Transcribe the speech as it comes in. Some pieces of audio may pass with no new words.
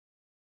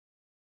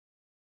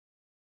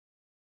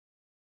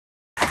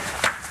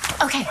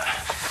Okay,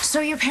 so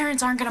your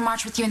parents aren't going to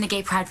march with you in the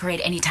gay pride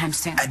parade anytime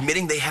soon?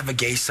 Admitting they have a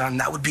gay son,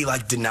 that would be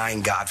like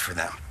denying God for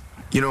them.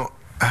 You know,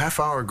 a half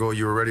hour ago,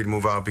 you were ready to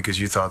move out because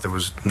you thought there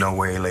was no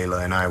way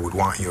Layla and I would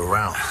want you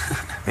around.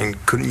 And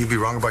couldn't you be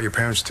wrong about your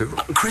parents, too?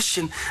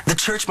 Christian, the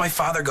church my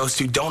father goes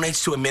to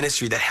donates to a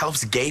ministry that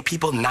helps gay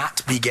people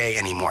not be gay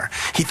anymore.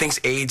 He thinks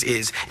AIDS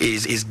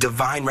is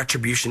divine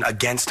retribution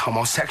against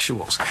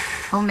homosexuals.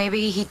 Well,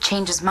 maybe he'd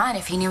change his mind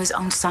if he knew his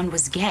own son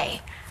was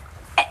gay.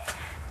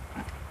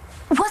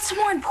 What's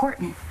more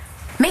important?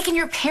 Making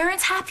your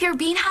parents happy or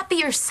being happy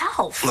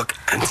yourself? Look,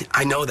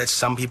 I know that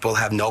some people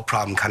have no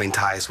problem cutting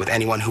ties with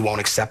anyone who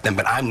won't accept them,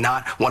 but I'm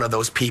not one of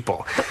those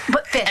people.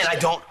 But Fish... And I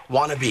don't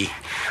want to be.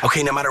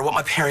 Okay, no matter what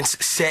my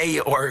parents say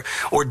or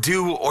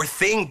do or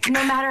think...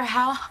 No matter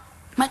how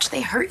much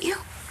they hurt you?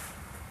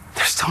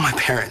 They're still my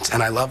parents,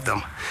 and I love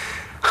them.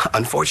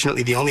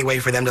 Unfortunately, the only way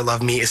for them to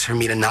love me is for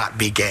me to not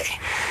be gay.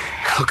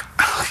 Look,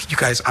 you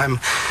guys, I'm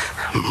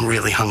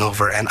really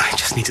hungover, and I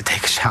just need to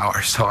take a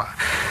shower, so...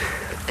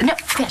 No,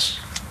 Fish.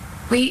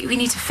 We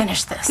need to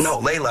finish this. No,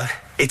 Layla,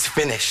 it's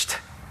finished.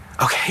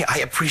 Okay, I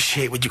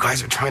appreciate what you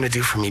guys are trying to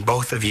do for me,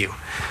 both of you.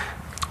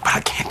 But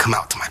I can't come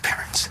out to my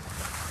parents.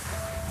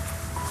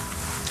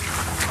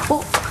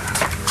 Well,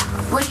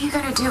 what are you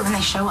gonna do when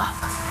they show up?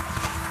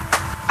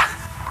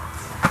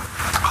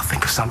 I'll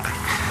think of something.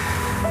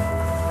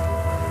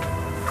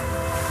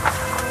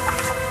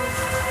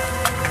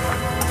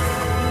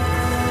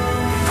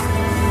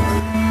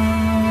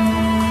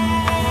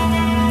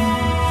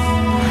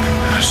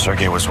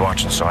 Sergey was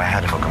watching, so I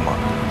had to hook him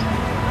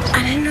up.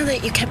 I didn't know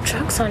that you kept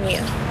drugs on you.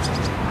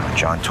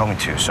 John told me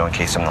to, so in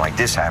case something like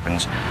this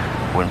happens,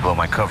 it wouldn't blow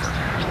my cover.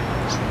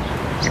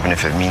 Even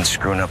if it means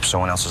screwing up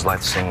someone else's life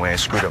the same way I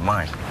screwed up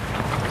mine.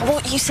 Well,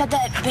 you said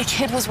that the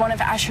kid was one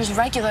of Asher's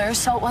regulars,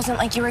 so it wasn't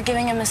like you were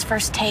giving him his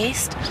first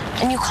taste.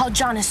 And you called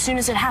John as soon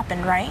as it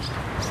happened, right?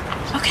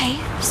 Okay,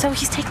 so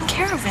he's taking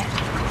care of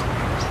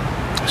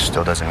it.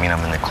 Still doesn't mean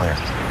I'm in the clear.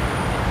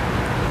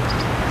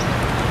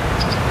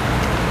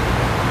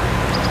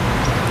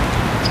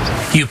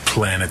 You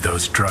planted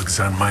those drugs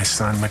on my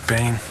son,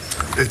 McBain.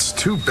 It's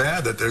too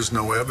bad that there's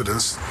no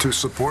evidence to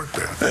support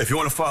that. Hey, if you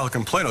want to file a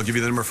complaint, I'll give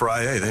you the number for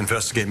IA. They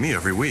investigate me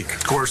every week.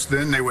 Of course,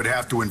 then they would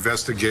have to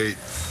investigate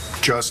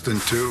Justin,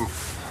 too.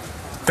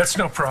 That's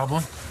no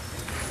problem.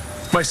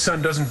 My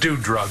son doesn't do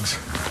drugs.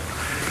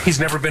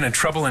 He's never been in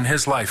trouble in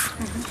his life.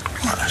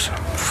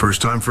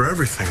 First time for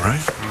everything,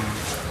 right?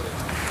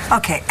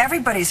 Okay,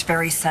 everybody's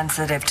very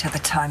sensitive to the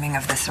timing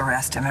of this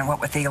arrest. I mean,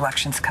 what with the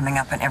elections coming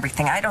up and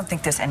everything, I don't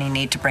think there's any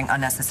need to bring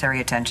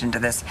unnecessary attention to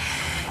this.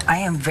 I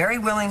am very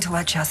willing to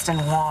let Justin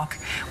walk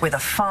with a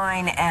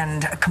fine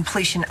and a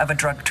completion of a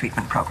drug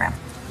treatment program.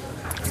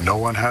 No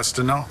one has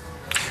to know.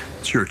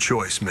 It's your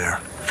choice, Mayor.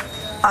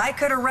 I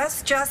could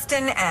arrest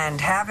Justin and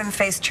have him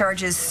face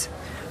charges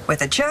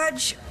with a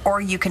judge,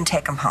 or you can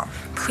take him home.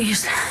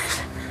 Please.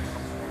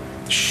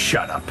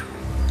 Shut up.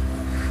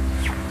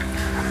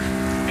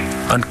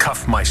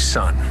 Uncuff my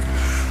son.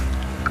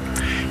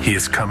 He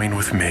is coming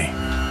with me.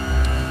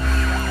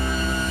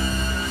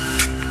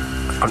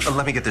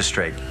 Let me get this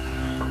straight.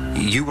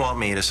 You want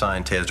me to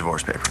sign Taylor's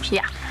divorce papers?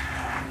 Yeah.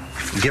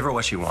 Give her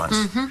what she wants.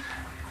 Mm-hmm.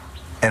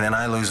 And then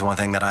I lose one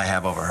thing that I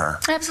have over her.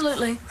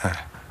 Absolutely.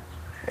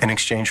 In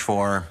exchange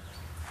for?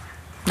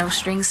 No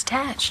strings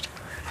attached.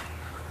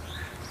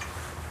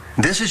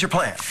 This is your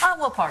plan? Oh,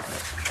 well, part of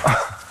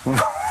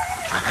it.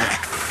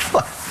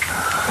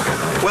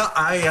 Well,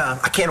 I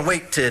can't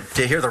wait to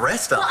hear the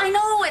rest of it. Well, I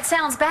know it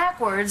sounds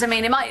backwards. I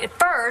mean, it might at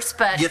first,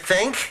 but... You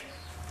think?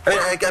 I mean,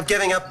 I'm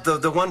giving up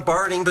the one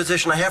bargaining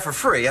position I have for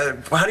free.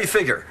 How do you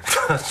figure?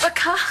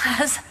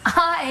 Because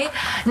I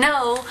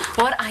know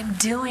what I'm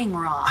doing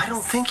wrong. I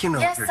don't think you know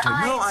Yes, what you're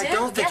doing. No, I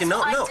don't think you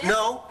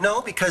know.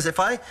 No, because if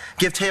I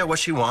give Taya what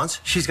she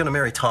wants, she's going to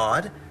marry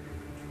Todd.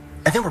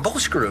 And then we're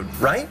both screwed,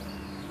 right?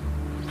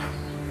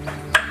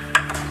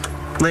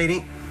 Lady,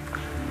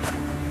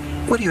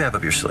 what do you have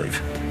up your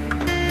sleeve?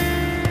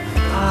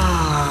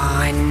 Oh,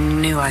 I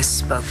knew I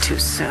spoke too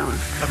soon.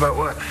 About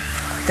what?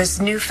 This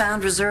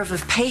newfound reserve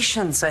of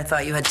patience I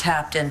thought you had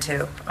tapped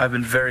into. I've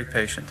been very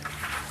patient.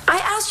 I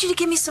asked you to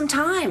give me some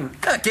time.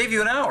 I gave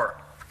you an hour.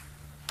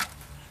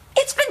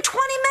 It's been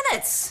 20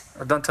 minutes.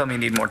 Well, don't tell me you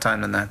need more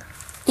time than that.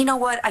 You know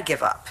what? I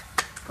give up.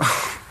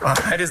 All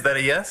right, is that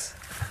a yes?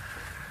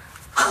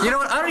 You know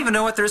what? I don't even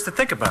know what there is to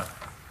think about.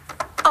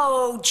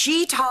 Oh,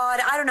 gee, Todd,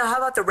 I don't know. How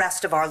about the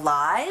rest of our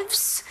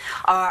lives?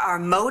 Our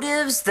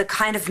motives, the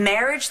kind of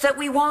marriage that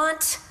we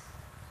want?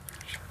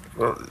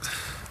 Well,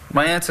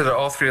 my answer to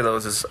all three of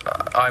those is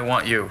I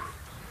want you.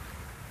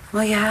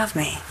 Well, you have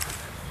me.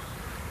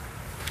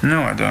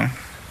 No, I don't.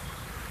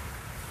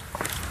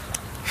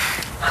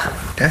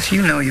 Yes,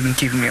 you know you've been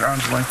keeping me at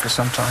arm's length for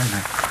some time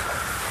now.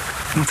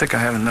 I don't think I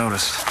haven't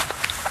noticed.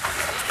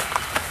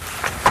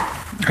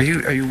 Are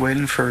you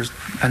waiting for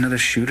another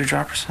shoe to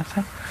drop or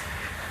something?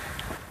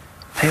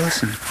 Hey,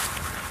 listen.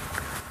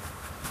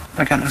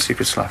 I got no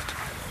secrets left.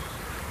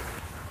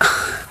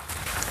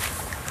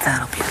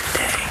 That'll be the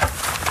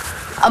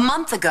day. A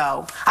month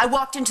ago, I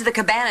walked into the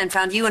cabana and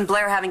found you and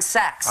Blair having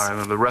sex. All right,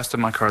 well, the rest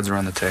of my cards are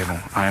on the table.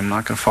 I am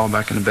not going to fall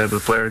back into bed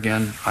with Blair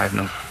again. I have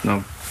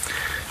no,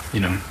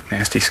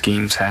 nasty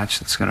schemes hatched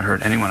that's going to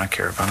hurt anyone I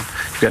care about.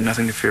 You've got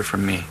nothing to fear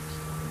from me.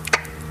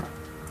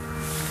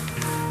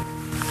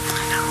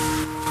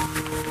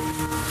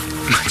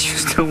 But you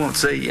still won't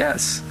say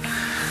yes.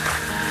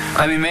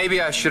 I mean,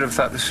 maybe I should have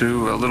thought this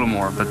through a little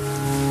more, but...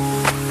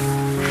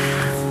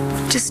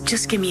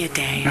 Just give me a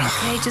day,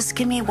 okay? Just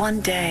give me one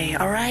day,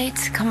 all right?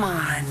 Come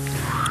on.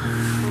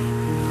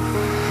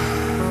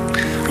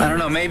 I don't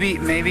know,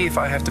 maybe if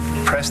I have to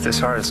press this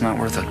hard, it's not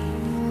worth it.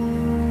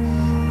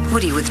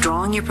 What, are you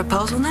withdrawing your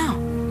proposal now?